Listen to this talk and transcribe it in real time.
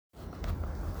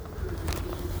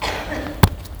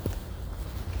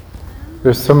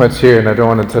There's so much here, and I don't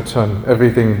want to touch on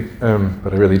everything,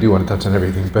 but I really do want to touch on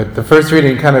everything. But the first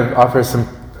reading kind of offers some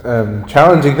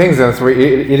challenging things, and that's where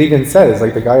it even says,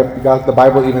 like the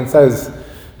Bible even says,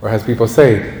 or has people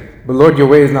say, "But Lord, your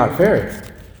way is not fair."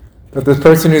 That this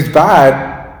person who's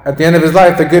bad, at the end of his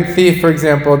life, the good thief, for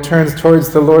example, turns towards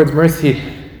the Lord's mercy,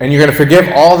 and you're going to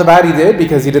forgive all the bad he did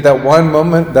because he did that one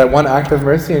moment, that one act of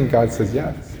mercy, and God says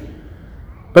yes.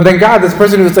 But then God, this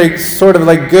person who's like sort of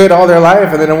like good all their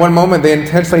life, and then in one moment they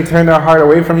intentionally turn their heart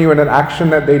away from you in an action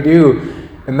that they do,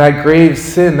 and that grave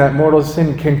sin, that mortal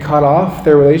sin, can cut off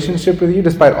their relationship with you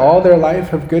despite all their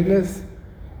life of goodness.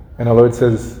 And the Lord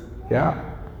says, yeah.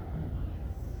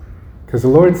 Because the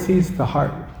Lord sees the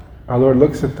heart. Our Lord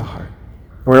looks at the heart.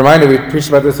 And we're reminded, we preached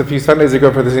about this a few Sundays ago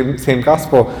for the same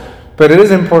gospel, but it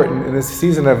is important in this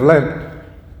season of Lent.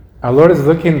 Our Lord is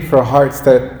looking for hearts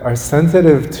that are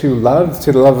sensitive to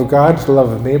the love of God, to the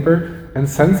love of neighbor, and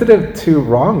sensitive to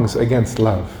wrongs against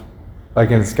love,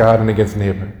 against God and against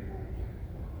neighbor.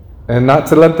 And not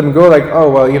to let them go like, oh,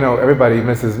 well, everybody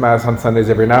misses Mass on Sundays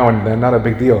every now and then, not a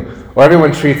big deal. Or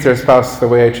everyone treats their spouse the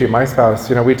way I treat my spouse.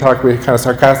 We're kind of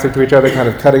sarcastic to each other, kind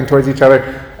of cutting towards each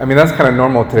other. I mean, that's kind of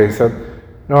normal today. So,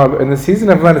 no, in the season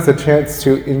of Lent, it's a chance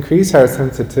to increase our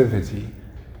sensitivity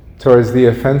towards the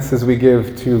offenses we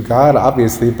give to God,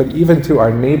 obviously, but even to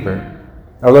our neighbor.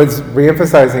 Our Lord's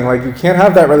re-emphasizing, you can't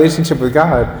have that relationship with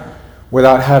God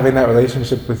without having that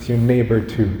relationship with your neighbor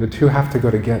too. The two have to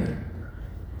go together.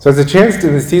 So it's a chance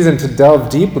in the season to delve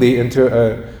deeply into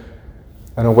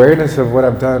an awareness of what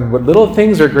I've done. What little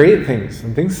things are great things.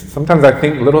 And sometimes I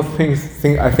think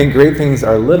great things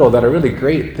are little that are really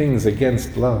great things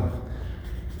against love.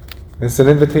 It's an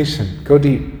invitation. Go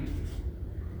deep.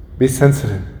 Be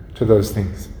sensitive to those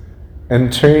things,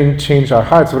 and change our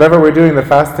hearts. Whatever we're doing, the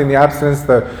fasting, the abstinence,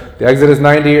 the Exodus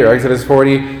 90 or Exodus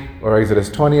 40 or Exodus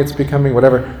 20, it's becoming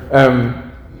whatever.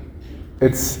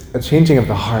 It's a changing of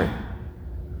the heart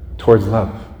towards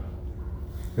love.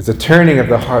 It's a turning of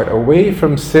the heart away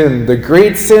from sin, the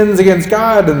great sins against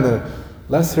God and the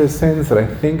lesser sins that I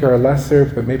think are lesser,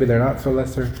 but maybe they're not so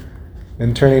lesser,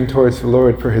 and turning towards the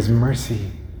Lord for His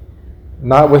mercy.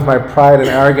 Not with my pride and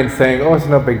arrogance saying, oh, it's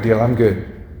no big deal, I'm good.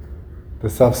 The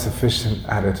self-sufficient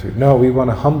attitude. No, we want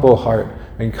a humble heart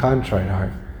and contrite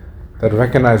heart that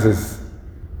recognizes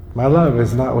my love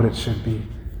is not what it should be.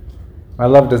 My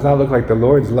love does not look like the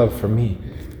Lord's love for me.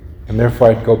 And therefore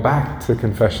I go back to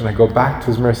confession. I go back to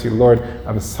His mercy. Lord,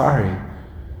 I'm sorry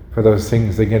for those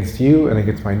things against you and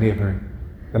against my neighbor.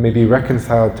 Let me be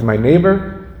reconciled to my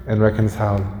neighbor and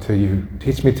reconciled to you.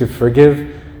 Teach me to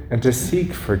forgive and to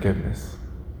seek forgiveness.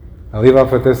 I'll leave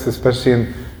off with this, especially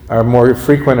in our more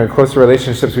frequent or closer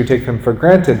relationships, we take them for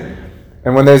granted.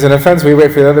 And when there's an offense, we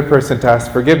wait for the other person to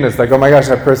ask forgiveness. Like, oh my gosh,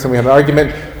 that person, we have an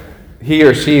argument, he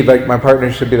or she, like my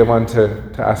partner, should be the one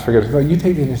to ask forgiveness. No, you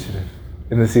take the initiative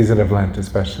in the season of Lent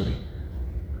especially.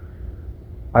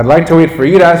 I'd like to wait for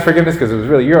you to ask forgiveness because it was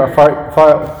really your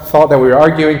fault that we were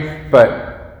arguing,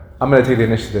 but I'm going to take the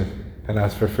initiative and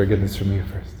ask for forgiveness from you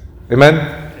first. Amen?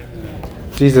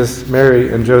 Amen. Jesus,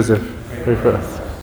 Mary, and Joseph, pray for us.